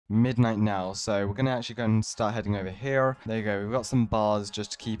midnight now, so we're gonna actually go and start heading over here. There you go. We've got some bars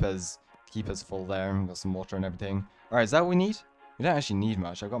just to keep us full there. We've got some water and everything. All right, is that what we need? We don't actually need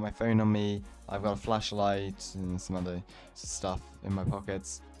much. I've got my phone on me. I've got a flashlight and some other stuff in my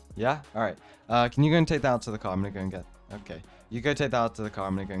pockets. Yeah? All right. Can you go and take that out to the car? I'm gonna go and get. Okay. You go take that out to the car.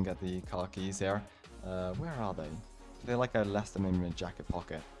 I'm gonna go and get the car keys here. Where are they? They're like a less than in my jacket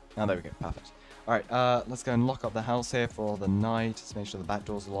pocket. Oh, there we go. Perfect. Alright, let's go and lock up the house here for the night. Let's make sure the back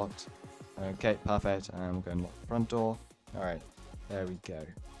door's locked. Okay, perfect. And we'll go and lock the front door. Alright, there we go.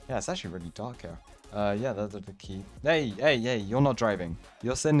 Yeah, it's actually really dark here. Yeah, that's the key. Hey, you're not driving.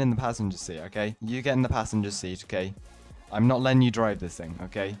 You're sitting in the passenger seat, okay? You get in the passenger seat, okay? I'm not letting you drive this thing,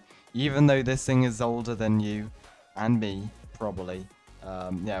 okay? Even though this thing is older than you and me, probably.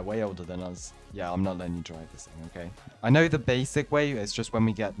 Yeah, way older than us. Yeah, I'm not letting you drive this thing, okay? I know the basic way, it's just when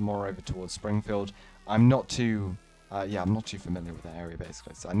we get more over towards Springfield, I'm not too familiar with that area,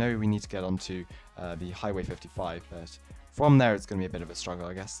 basically. So I know we need to get onto the Highway 55, but from there it's going to be a bit of a struggle,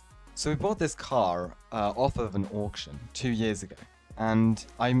 I guess. So we bought this car off of an auction 2 years ago, and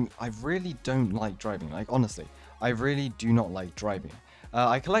I really don't like driving. Like, honestly, I really do not like driving.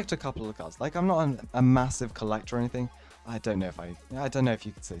 I collect a couple of cars. Like, I'm not a massive collector or anything. I don't know if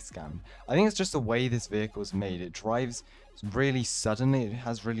you could say scam. I think it's just the way this vehicle is made. It drives really suddenly. It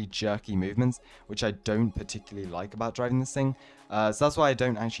has really jerky movements, which I don't particularly like about driving this thing. So that's why I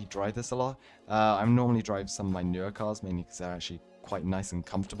don't actually drive this a lot. I normally drive some of my newer cars, mainly because they're actually quite nice and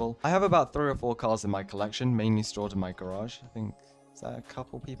comfortable. I have about 3 or 4 cars in my collection, mainly stored in my garage. I think, is there a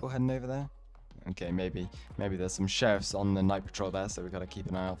couple people heading over there? Okay, maybe there's some sheriffs on the night patrol there, so we gotta keep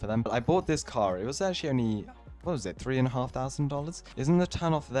an eye out for them. But I bought this car. It was actually only, what was it, $3,500? Isn't the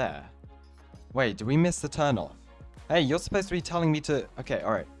turn off there? Wait, did we miss the turn off? Hey, you're supposed to be telling me to... Okay,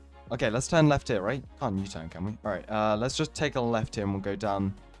 alright. Okay, let's turn left here, right? Can't U-turn, can we? Alright, let's just take a left here and we'll go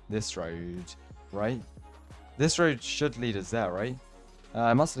down this road, right? This road should lead us there, right?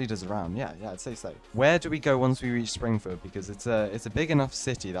 It must lead us around. Yeah, I'd say so. Where do we go once we reach Springfield? Because it's a big enough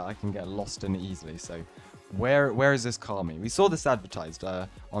city that I can get lost in it easily. So, where is this car meet? We saw this advertised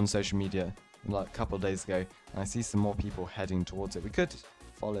on social media like a couple of days ago, and I see some more people heading towards it. We could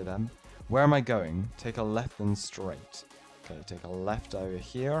follow them. Where am I going? Take a left and straight. Okay, take a left over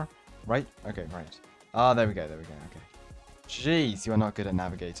here. Right? Okay, right. Ah, there we go. Okay. Jeez, you are not good at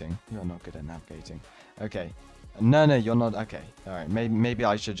navigating. Okay. No, you're not. Okay. Alright, maybe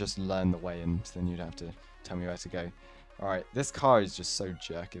I should just learn the way and then you'd have to tell me where to go. Alright, this car is just so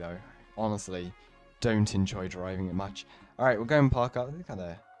jerky though. Honestly, don't enjoy driving it much. Alright, we'll go and park up. I think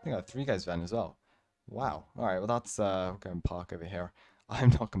I got a 3 guys van as well. Wow. Alright, well that's, we'll go and park over here. I'm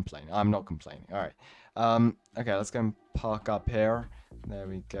not complaining. Alright. Okay, let's go and park up here. There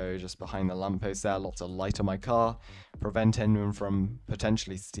we go, just behind the lamppost there. Lots of light on my car. Prevent anyone from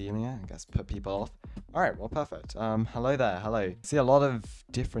potentially stealing it. I guess put people off. Alright, well, perfect. Hello there. Hello. See a lot of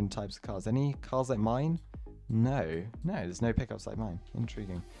different types of cars. Any cars like mine? No, there's no pickups like mine.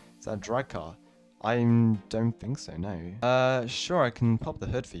 Intriguing. Is that a drag car? I don't think so, no. Sure, I can pop the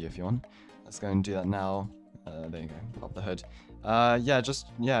hood for you if you want. Let's go and do that now. There you go. Pop the hood.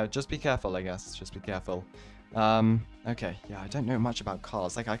 Just be careful, I guess. Just be careful. Okay, yeah, I don't know much about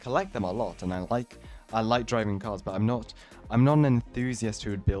cars. Like, I collect them a lot, and I like driving cars, but I'm not an enthusiast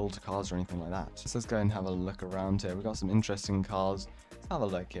who would build cars or anything like that. So let's go and have a look around here. We've got some interesting cars. Let's have a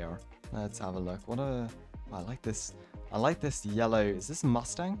look here. Let's have a look. I like this yellow. Is this a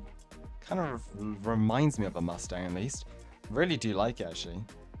Mustang? Kind of reminds me of a Mustang, at least. Really do like it, actually.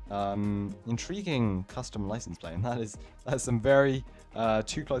 Intriguing custom license plate, and that's some very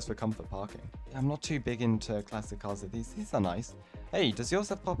too close for comfort parking. I'm not too big into classic cars like these. These are nice. Hey, does yours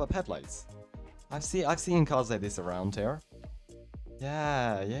have pop-up headlights? I've seen cars like this around here.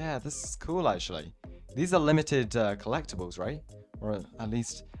 Yeah, this is cool actually. These are limited collectibles, right? Or at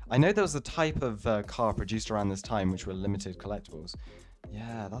least I know there was a type of car produced around this time which were limited collectibles.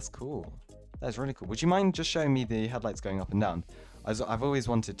 Yeah, that's cool. That's really cool. Would you mind just showing me the headlights going up and down? I've always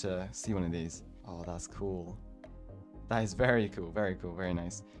wanted to see one of these. Oh, that's cool. That is very cool, very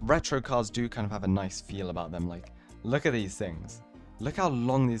nice. Retro cars do kind of have a nice feel about them. Like, look at these things. Look how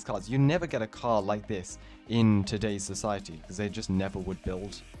long these cars. You never get a car like this in today's society because they just never would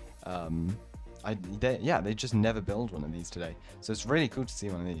build. They just never build one of these today. So it's really cool to see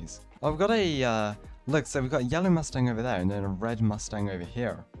one of these. Oh, we've got a look. So we've got a yellow Mustang over there and then a red Mustang over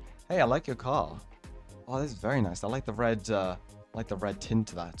here. Hey, I like your car. Oh, this is very nice. I like the red. The red tint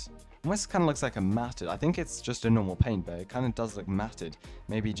to that. Almost kind of looks like a matted. I think it's just a normal paint, but it kind of does look matted.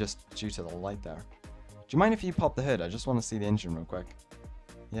 Maybe just due to the light there. Do you mind if you pop the hood? I just want to see the engine real quick.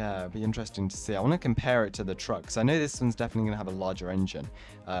 Yeah, it'll be interesting to see. I want to compare it to the trucks. I know this one's definitely going to have a larger engine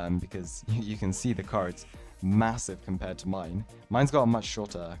because you can see the car. It's massive compared to mine. Mine's got a much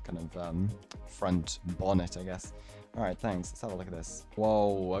shorter kind of front bonnet, I guess. Alright, thanks. Let's have a look at this.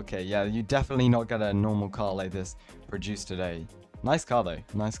 Whoa, okay, yeah, you definitely not get a normal car like this produced today. Nice car, though.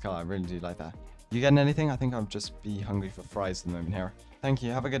 Nice car. I really do like that. You getting anything? I think I'll just be hungry for fries at the moment here. Thank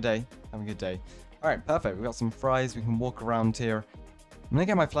you. Have a good day. Have a good day. Alright, perfect. We got some fries. We can walk around here. I'm gonna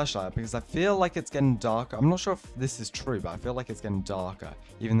get my flashlight out because I feel like it's getting darker. I'm not sure if this is true, but I feel like it's getting darker,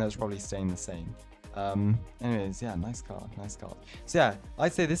 even though it's probably staying the same. Anyways, yeah, nice car, nice car. So yeah,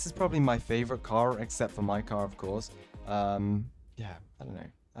 I'd say this is probably my favorite car, except for my car, of course. Yeah, I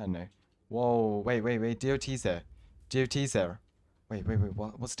don't know. Whoa, wait, DOT's here. DOT's here. Wait,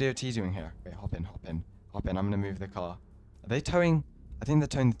 what's DOT doing here? Wait, hop in. I'm gonna move the car. Are they towing? I think they're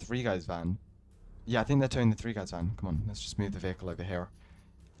towing the 3 guys van. Yeah, I think they're towing the 3 guys van. Come on, let's just move the vehicle over here.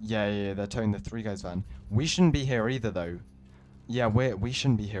 Yeah, they're towing the 3 guys van. We shouldn't be here either, though. Yeah, we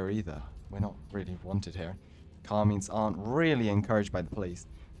shouldn't be here either. We're not really wanted here. Car means aren't really encouraged by the police.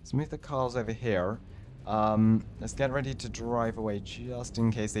 Let's move the cars over here. Let's get ready to drive away just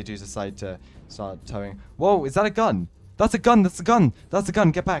in case they do decide to start towing. Whoa, is that a gun? That's a gun, that's a gun! That's a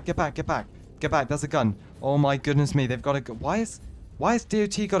gun! Get back! That's a gun! Oh my goodness me, they've got a gun. Why has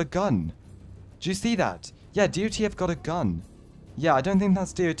DOT got a gun? Do you see that? Yeah, DOT have got a gun. Yeah, I don't think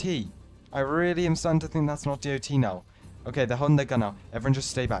that's DOT. I really am starting to think that's not DOT now. Okay, they're holding their gun now. Everyone just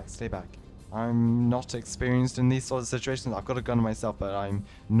stay back. I'm not experienced in these sorts of situations. I've got a gun myself, but I'm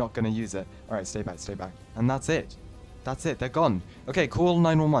not going to use it. Alright, stay back. And that's it. They're gone. Okay, call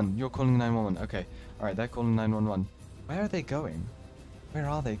 911. You're calling 911. Okay. Alright, they're calling 911. Where are they going?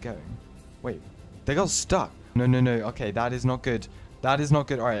 Wait, they got stuck. No. Okay, that is not good.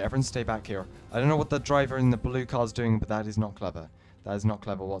 Alright, everyone stay back here. I don't know what the driver in the blue car is doing, but that is not clever. That is not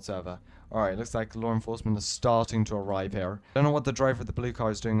clever whatsoever. Alright, looks like law enforcement is starting to arrive here. I don't know what the driver of the blue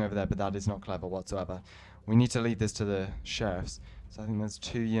car is doing over there, but that is not clever whatsoever. We need to lead this to the sheriff's. So I think there's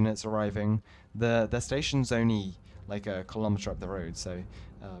 2 units arriving. The station's only like a kilometer up the road, so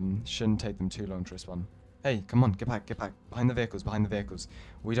shouldn't take them too long to respond. Hey, come on, get back. Behind the vehicles.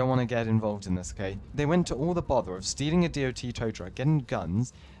 We don't want to get involved in this, okay? They went to all the bother of stealing a DOT tow truck, getting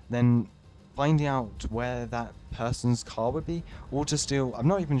guns, then finding out where that person's car would be, or to steal. I'm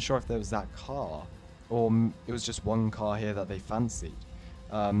not even sure if there was that car, or it was just one car here that they fancied.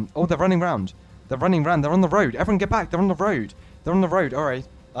 Oh, they're running round. They're on the road. Everyone get back. They're on the road. Alright.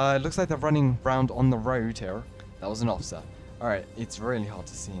 It looks like they're running round on the road here. That was an officer. Alright, it's really hard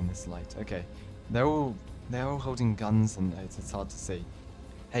to see in this light. Okay. They're all holding guns and it's hard to see.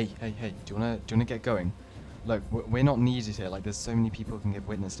 Hey, do you wanna get going? Look, we're not needed here. Like, there's so many people who can give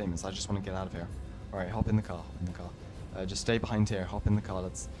witness statements. I just want to get out of here. Alright, hop in the car. Just stay behind here. Hop in the car.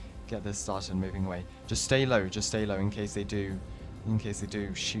 Let's get this started and moving away. Just stay low in case they do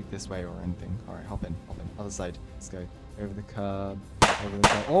shoot this way or anything. Alright, hop in. Other side. Let's go. Over the curb.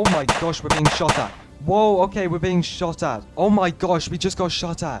 Oh my gosh, we're being shot at. Whoa, okay, we're being shot at. Oh my gosh, we just got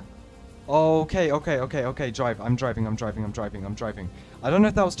shot at. Okay, drive. I'm driving. I don't know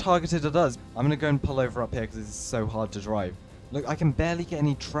if that was targeted at us. I'm gonna go and pull over up here because it's so hard to drive. Look, I can barely get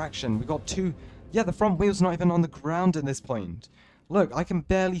any traction. We got 2. Yeah, the front wheel's not even on the ground at this point. Look, I can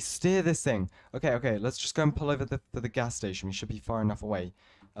barely steer this thing. Okay, let's just go and pull over for the gas station. We should be far enough away.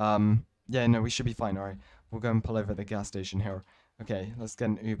 Yeah, no, we should be fine. Alright, we'll go and pull over at the gas station here. Okay, let's get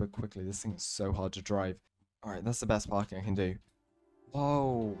an Uber quickly. This thing is so hard to drive. Alright, that's the best parking I can do.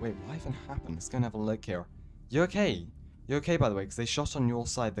 Whoa, wait, what even happened? Let's go and have a look here. You okay? You okay, by the way? Because they shot on your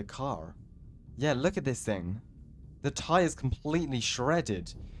side of the car. Yeah, look at this thing. The tire's completely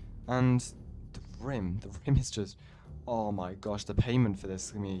shredded. And the rim is just... Oh my gosh, the payment for this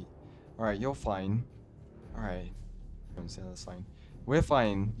is going to be... Alright, you're fine. Alright. Yeah, that's fine. We're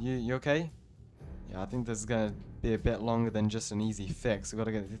fine. You okay? Yeah, I think this is going to be a bit longer than just an easy fix. We've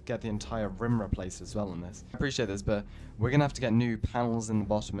got to get the entire rim replaced as well on this. I appreciate this, but we're going to have to get new panels in the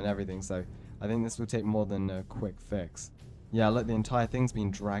bottom and everything, so I think this will take more than a quick fix. Yeah, look, the entire thing's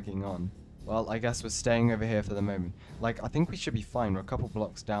been dragging on. Well, I guess we're staying over here for the moment. Like, I think we should be fine. We're a couple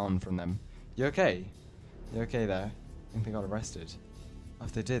blocks down from them. You okay? You okay there? I think they got arrested. Oh,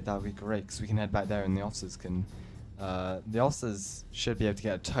 if they did, that would be great, because we can head back there and the officers can... the officers should be able to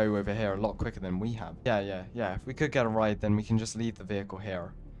get a tow over here a lot quicker than we have. Yeah. If we could get a ride, then we can just leave the vehicle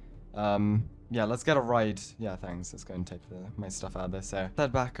here. Yeah, let's get a ride. Yeah, thanks. Let's go and take my stuff out of this here.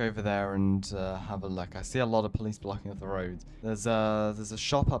 Head back over there and have a look. I see a lot of police blocking up the road. There's a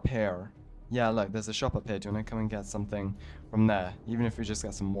shop up here. Yeah, look, there's a shop up here. Do you want to come and get something from there? Even if we just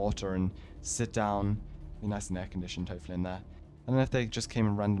get some water and sit down. Be nice and air conditioned, hopefully, in there. I don't know if they just came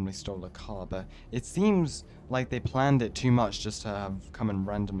and randomly stole a car, but it seems like they planned it too much just to have come and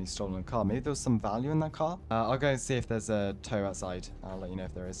randomly stolen a car. Maybe there was some value in that car. I'll go and see if there's a tow outside. I'll let you know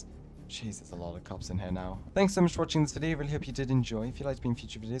if there is. Jeez, there's a lot of cops in here now. Thanks so much for watching this video. Really hope you did enjoy. If you'd like to be in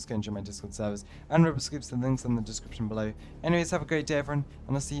future videos, go and join my Discord servers and Roblox groups. The links in the description below. Anyways, have a great day, everyone,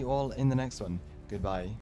 and I'll see you all in the next one. Goodbye.